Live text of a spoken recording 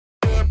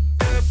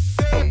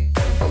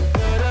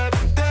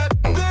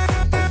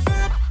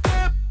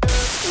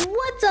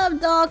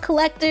doll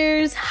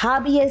collectors,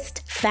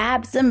 hobbyists,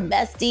 fabs, and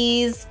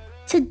besties.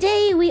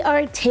 Today we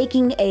are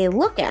taking a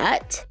look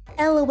at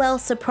LOL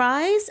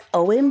Surprise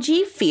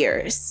OMG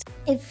Fierce.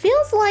 It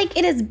feels like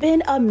it has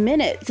been a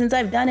minute since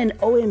I've done an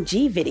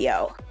OMG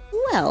video.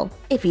 Well,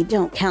 if you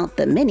don't count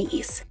the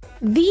minis.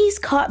 These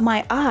caught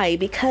my eye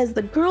because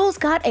the girls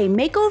got a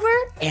makeover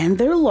and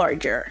they're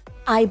larger.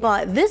 I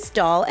bought this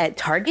doll at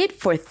Target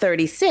for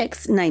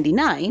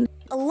 $36.99,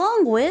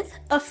 along with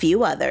a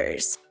few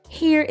others.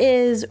 Here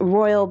is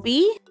Royal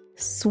Bee,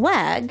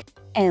 Swag,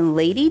 and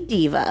Lady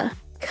Diva.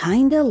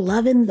 Kinda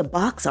loving the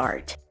box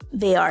art.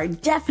 They are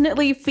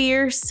definitely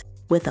fierce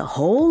with a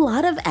whole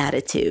lot of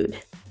attitude.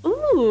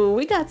 Ooh,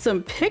 we got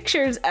some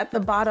pictures at the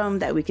bottom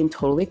that we can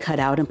totally cut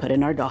out and put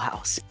in our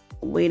dollhouse.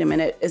 Wait a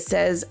minute, it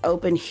says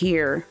open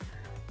here.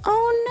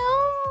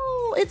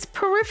 Oh no, it's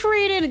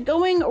perforated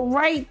going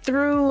right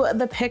through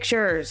the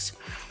pictures.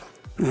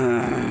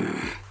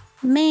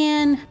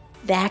 Man,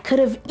 that could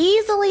have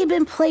easily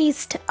been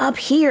placed up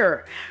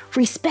here.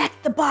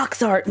 Respect the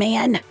box art,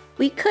 man.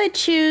 We could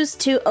choose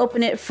to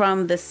open it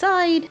from the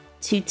side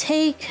to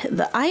take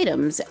the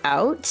items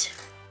out.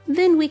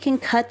 Then we can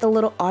cut the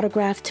little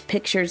autographed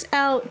pictures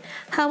out.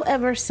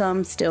 However,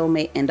 some still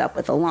may end up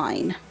with a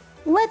line.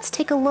 Let's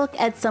take a look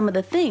at some of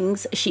the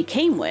things she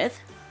came with,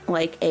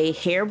 like a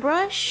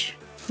hairbrush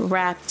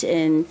wrapped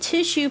in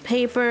tissue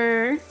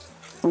paper.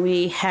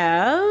 We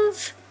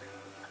have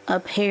a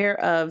pair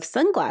of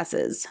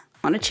sunglasses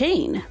on a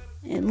chain.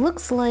 It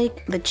looks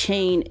like the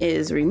chain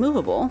is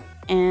removable.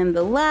 And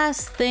the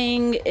last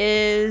thing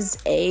is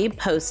a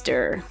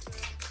poster.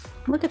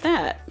 Look at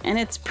that, and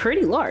it's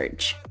pretty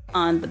large.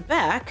 On the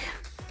back,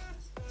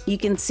 you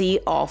can see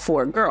all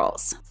four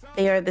girls.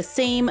 They are the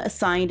same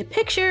assigned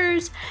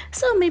pictures,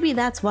 so maybe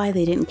that's why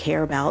they didn't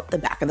care about the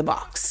back of the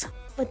box.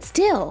 But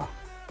still,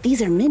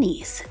 these are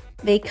minis.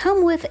 They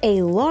come with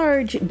a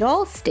large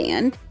doll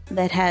stand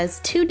that has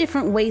two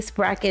different waist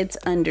brackets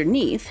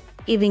underneath,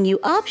 giving you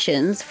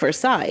options for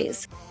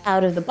size.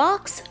 Out of the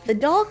box, the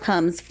doll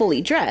comes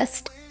fully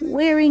dressed,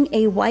 wearing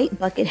a white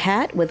bucket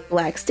hat with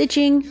black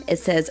stitching. It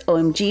says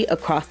OMG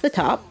across the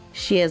top.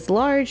 She has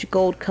large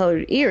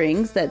gold-colored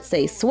earrings that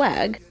say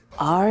swag.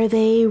 Are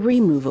they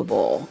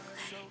removable?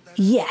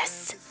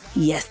 Yes.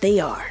 Yes, they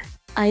are.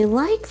 I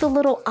like the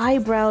little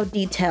eyebrow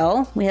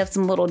detail. We have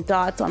some little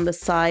dots on the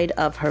side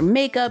of her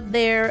makeup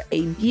there,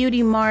 a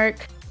beauty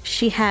mark.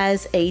 She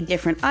has a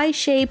different eye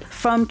shape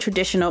from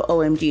traditional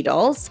OMG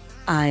dolls.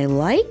 I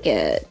like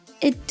it.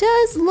 It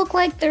does look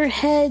like their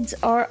heads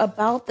are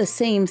about the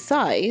same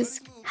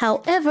size.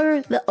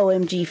 However, the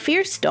OMG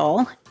Fierce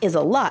doll is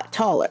a lot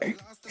taller,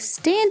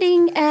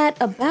 standing at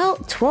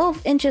about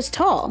 12 inches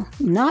tall,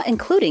 not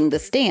including the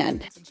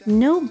stand.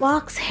 No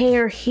box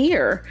hair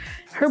here.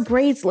 Her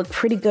braids look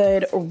pretty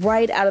good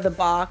right out of the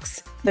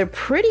box. They're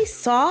pretty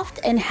soft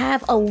and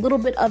have a little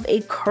bit of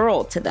a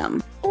curl to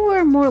them,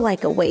 or more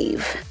like a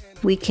wave.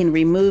 We can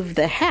remove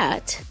the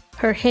hat.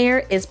 Her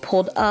hair is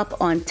pulled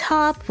up on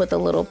top with a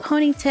little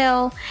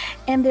ponytail,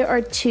 and there are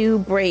two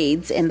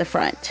braids in the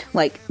front,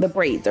 like the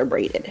braids are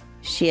braided.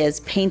 She has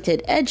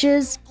painted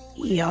edges.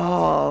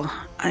 Y'all,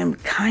 I'm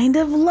kind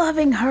of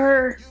loving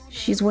her.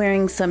 She's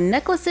wearing some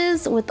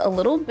necklaces with a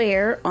little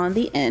bear on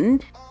the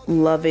end.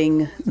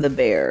 Loving the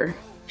bear.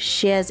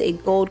 She has a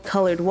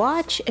gold-colored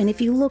watch, and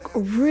if you look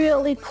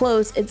really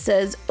close, it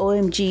says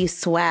OMG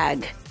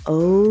Swag.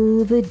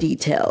 Oh, the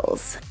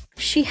details.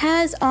 She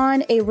has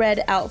on a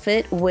red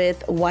outfit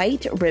with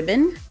white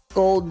ribbon,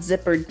 gold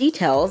zipper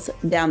details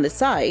down the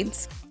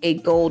sides, a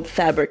gold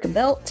fabric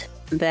belt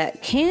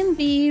that can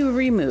be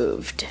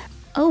removed.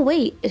 Oh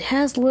wait, it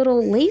has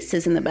little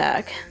laces in the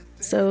back.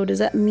 So does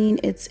that mean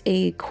it's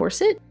a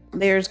corset?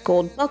 There's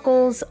gold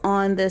buckles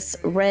on this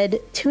red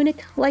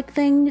tunic-like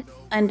thing.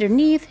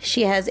 Underneath,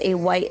 she has a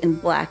white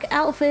and black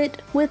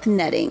outfit with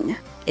netting.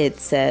 It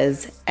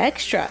says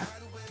extra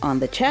on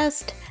the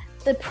chest.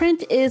 The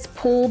print is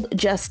pulled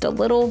just a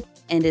little,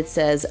 and it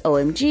says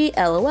OMG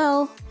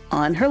LOL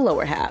on her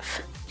lower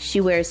half. She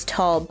wears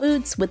tall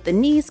boots with the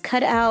knees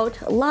cut out,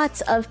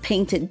 lots of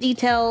painted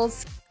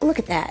details. Look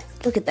at that,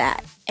 look at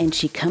that. And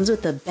she comes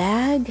with a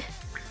bag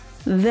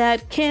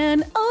that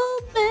can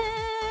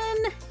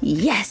open.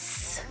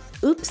 Yes.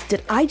 Oops,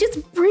 did I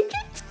just break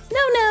it?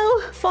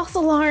 No, false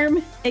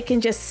alarm. It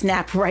can just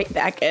snap right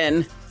back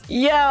in.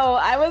 Yo,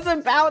 I was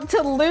about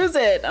to lose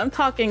it. I'm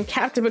talking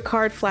Captain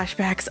Picard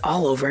flashbacks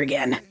all over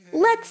again.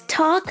 Let's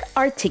talk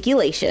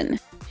articulation.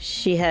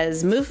 She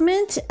has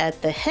movement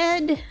at the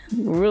head,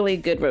 really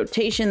good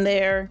rotation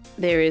there.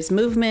 There is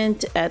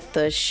movement at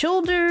the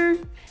shoulder.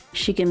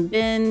 She can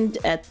bend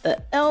at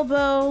the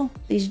elbow.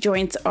 These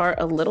joints are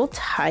a little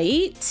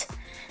tight.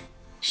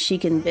 She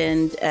can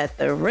bend at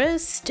the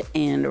wrist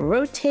and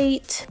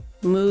rotate,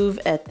 move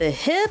at the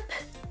hip.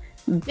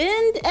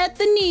 Bend at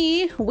the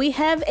knee. We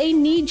have a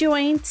knee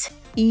joint.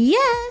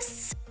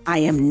 Yes! I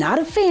am not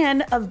a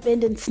fan of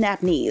bend and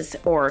snap knees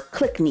or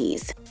click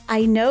knees.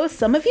 I know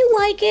some of you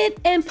like it,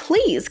 and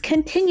please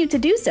continue to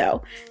do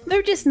so.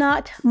 They're just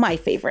not my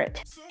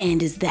favorite.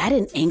 And is that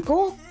an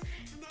ankle?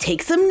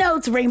 Take some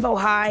notes, Rainbow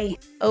High.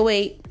 Oh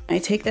wait, I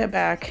take that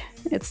back.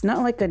 It's not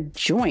like a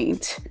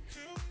joint.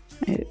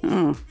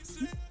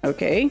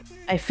 Okay.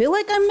 I feel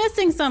like I'm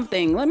missing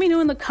something. Let me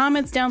know in the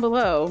comments down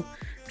below.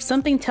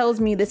 Something tells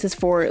me this is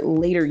for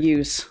later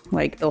use,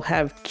 like they'll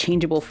have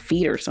changeable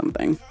feet or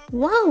something.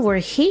 While we're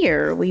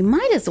here, we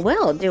might as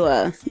well do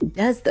a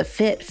Does the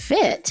Fit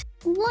Fit?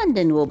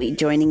 London will be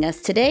joining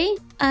us today.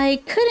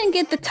 I couldn't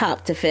get the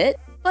top to fit,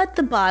 but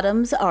the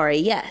bottoms are a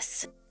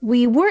yes.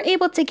 We were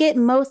able to get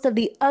most of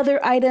the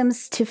other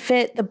items to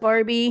fit the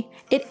Barbie.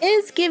 It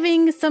is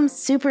giving some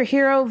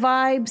superhero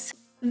vibes.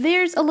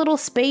 There's a little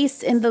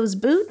space in those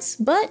boots,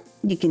 but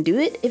you can do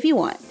it if you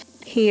want.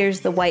 Here's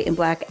the white and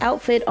black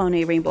outfit on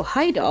a Rainbow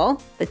High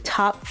doll. The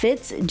top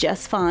fits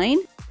just fine.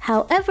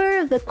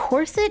 However, the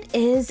corset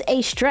is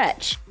a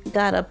stretch.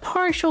 Got a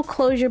partial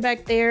closure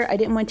back there. I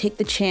didn't want to take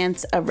the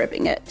chance of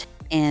ripping it.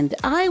 And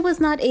I was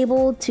not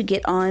able to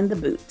get on the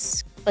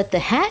boots. But the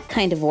hat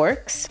kind of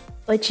works.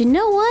 But you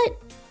know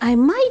what? I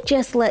might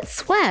just let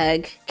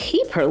Swag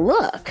keep her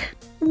look.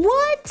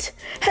 What?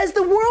 Has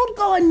the world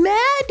gone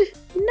mad?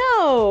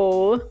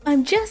 No,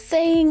 I'm just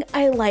saying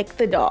I like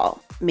the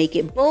doll. Make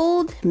it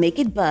bold, make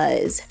it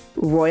buzz.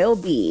 Royal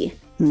B,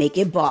 make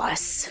it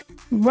boss.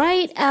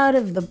 Right out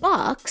of the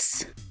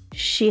box,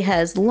 she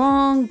has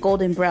long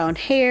golden brown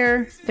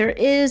hair. There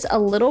is a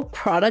little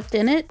product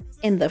in it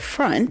in the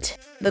front.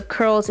 The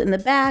curls in the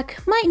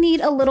back might need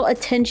a little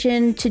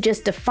attention to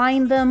just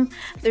define them.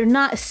 They're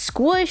not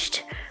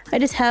squished. I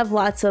just have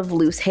lots of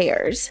loose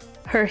hairs.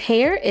 Her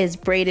hair is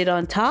braided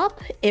on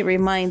top. It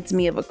reminds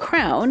me of a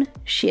crown.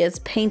 She has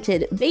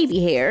painted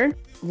baby hair,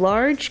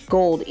 large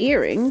gold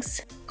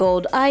earrings,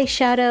 gold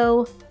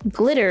eyeshadow,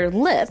 glitter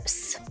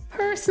lips.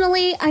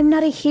 Personally, I'm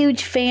not a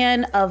huge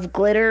fan of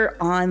glitter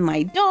on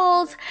my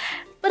dolls,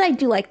 but I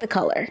do like the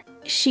color.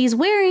 She's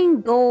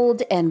wearing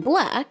gold and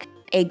black,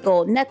 a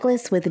gold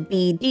necklace with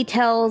bee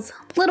details,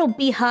 little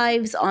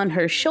beehives on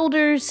her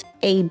shoulders,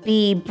 a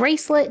bee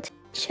bracelet.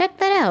 Check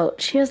that out,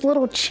 she has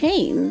little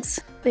chains.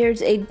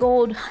 There's a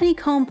gold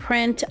honeycomb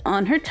print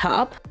on her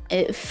top.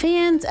 It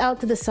fans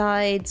out to the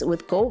sides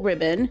with gold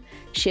ribbon.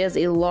 She has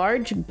a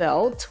large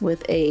belt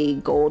with a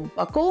gold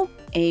buckle,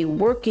 a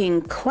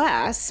working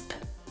clasp.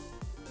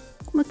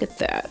 Look at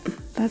that,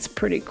 that's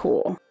pretty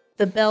cool.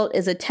 The belt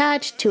is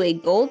attached to a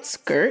gold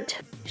skirt.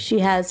 She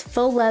has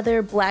faux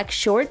leather black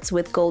shorts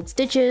with gold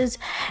stitches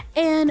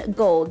and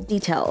gold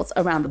details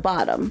around the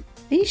bottom.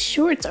 These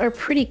shorts are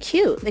pretty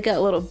cute. They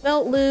got little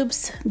belt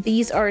loops.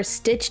 These are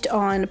stitched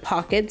on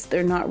pockets.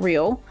 They're not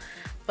real,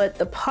 but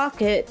the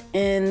pocket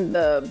in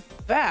the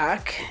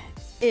back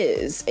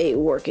is a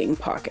working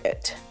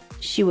pocket.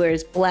 She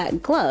wears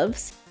black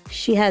gloves.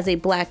 She has a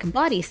black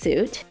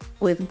bodysuit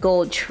with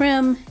gold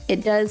trim.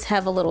 It does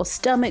have a little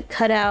stomach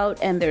cut out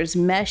and there's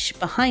mesh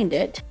behind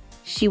it.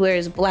 She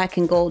wears black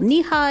and gold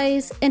knee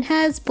highs and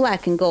has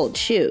black and gold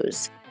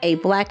shoes. A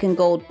black and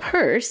gold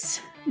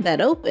purse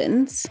that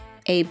opens,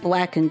 a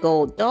black and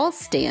gold doll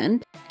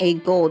stand, a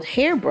gold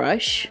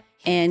hairbrush,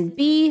 and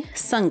bee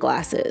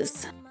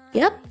sunglasses.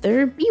 Yep,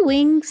 they're bee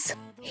wings.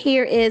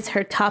 Here is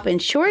her top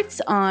and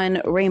shorts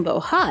on Rainbow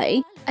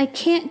High. I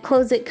can't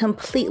close it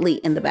completely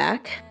in the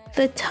back.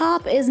 The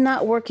top is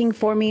not working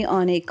for me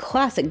on a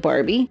classic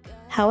Barbie.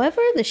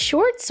 However, the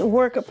shorts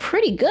work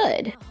pretty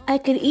good. I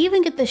could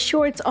even get the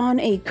shorts on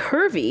a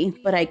curvy,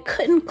 but I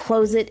couldn't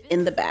close it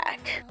in the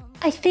back.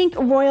 I think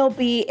Royal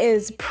Bee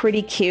is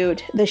pretty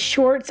cute. The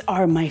shorts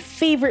are my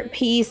favorite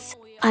piece.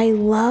 I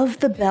love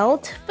the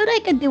belt, but I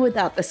could do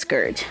without the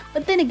skirt.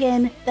 But then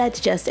again,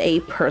 that's just a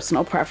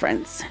personal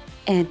preference.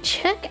 And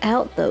check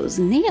out those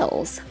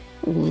nails.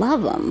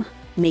 Love them.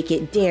 Make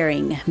it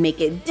daring, make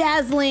it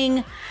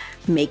dazzling,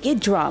 make it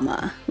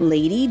drama,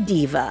 Lady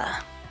Diva.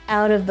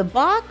 Out of the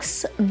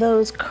box,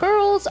 those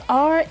curls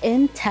are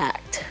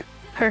intact.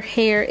 Her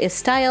hair is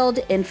styled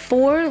in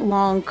 4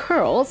 long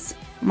curls.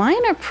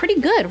 Mine are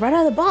pretty good right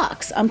out of the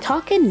box. I'm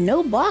talking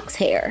no box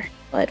hair.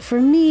 But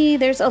for me,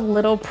 there's a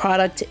little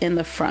product in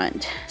the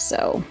front,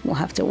 so we'll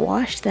have to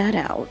wash that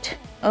out.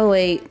 Oh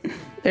wait,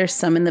 there's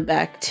some in the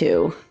back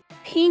too.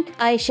 Pink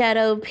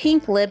eyeshadow,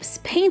 pink lips,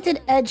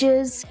 painted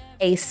edges,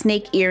 a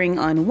snake earring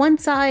on one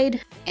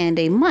side, and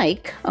a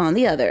mic on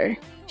the other.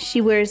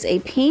 She wears a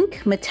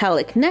pink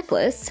metallic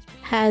necklace,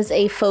 has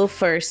a faux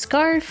fur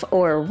scarf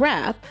or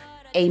wrap,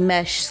 a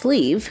mesh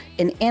sleeve,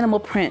 an animal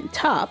print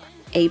top,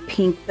 a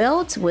pink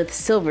belt with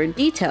silver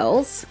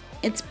details.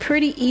 It's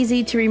pretty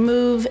easy to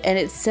remove and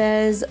it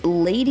says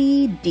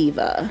Lady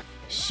Diva.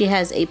 She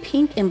has a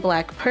pink and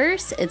black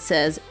purse. It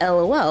says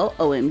LOL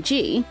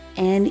OMG.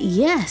 And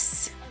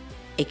yes,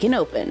 it can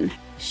open.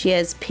 She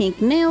has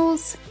pink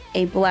nails,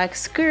 a black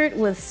skirt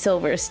with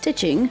silver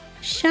stitching,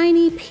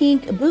 shiny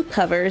pink boot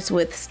covers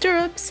with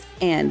stirrups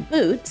and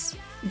boots.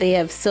 They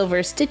have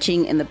silver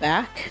stitching in the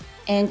back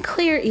and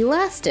clear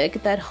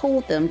elastic that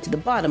hold them to the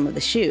bottom of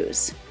the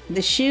shoes.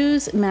 The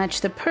shoes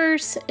match the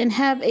purse and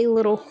have a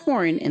little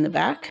horn in the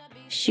back.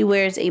 She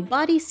wears a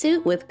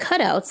bodysuit with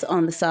cutouts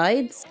on the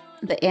sides.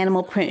 The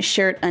animal print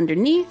shirt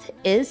underneath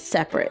is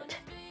separate.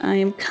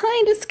 I'm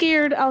kind of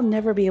scared I'll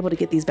never be able to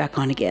get these back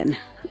on again.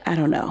 I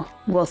don't know.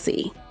 We'll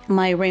see.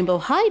 My Rainbow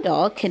High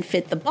doll can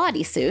fit the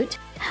bodysuit.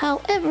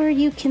 However,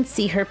 you can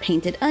see her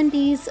painted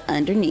undies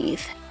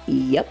underneath.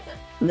 Yep,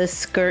 the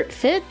skirt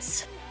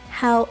fits.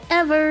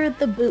 However,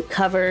 the boot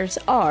covers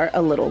are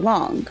a little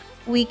long.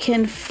 We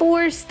can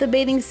force the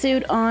bathing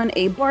suit on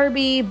a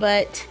Barbie,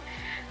 but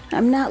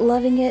I'm not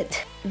loving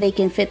it. They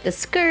can fit the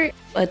skirt,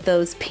 but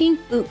those pink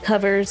boot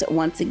covers,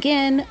 once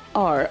again,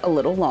 are a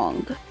little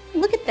long.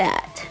 Look at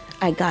that.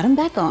 I got them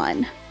back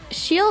on.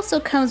 She also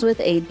comes with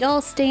a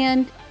doll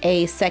stand,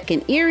 a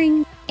second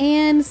earring,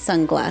 and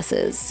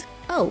sunglasses.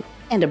 Oh,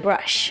 and a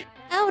brush.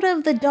 Out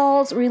of the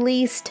dolls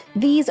released,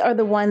 these are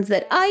the ones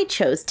that I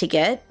chose to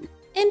get,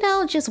 and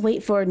I'll just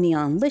wait for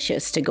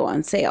Neonlicious to go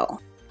on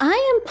sale.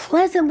 I am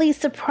pleasantly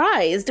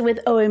surprised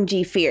with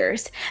OMG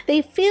Fierce.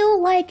 They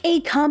feel like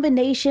a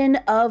combination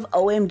of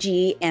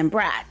OMG and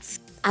Bratz.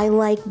 I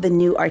like the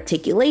new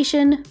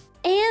articulation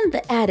and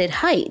the added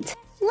height.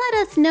 Let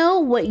us know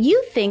what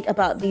you think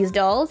about these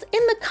dolls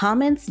in the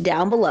comments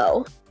down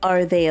below.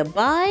 Are they a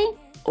buy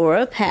or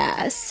a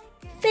pass?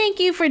 Thank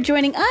you for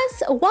joining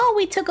us while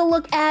we took a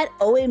look at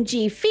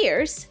OMG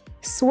Fierce,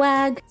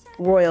 Swag,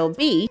 Royal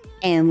Bee,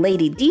 and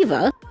Lady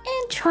Diva,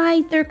 and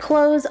tried their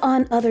clothes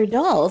on other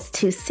dolls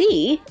to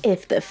see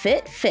if the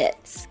fit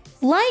fits.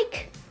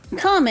 Like,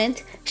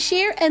 comment,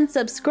 share, and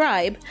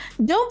subscribe.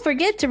 Don't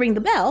forget to ring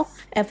the bell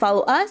and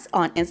follow us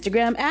on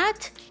Instagram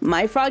at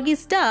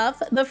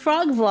MyFroggyStuff, The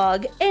Frog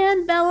Vlog,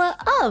 and Bella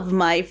of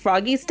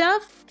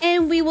MyFroggyStuff.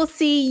 And we will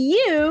see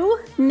you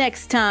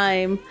next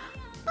time.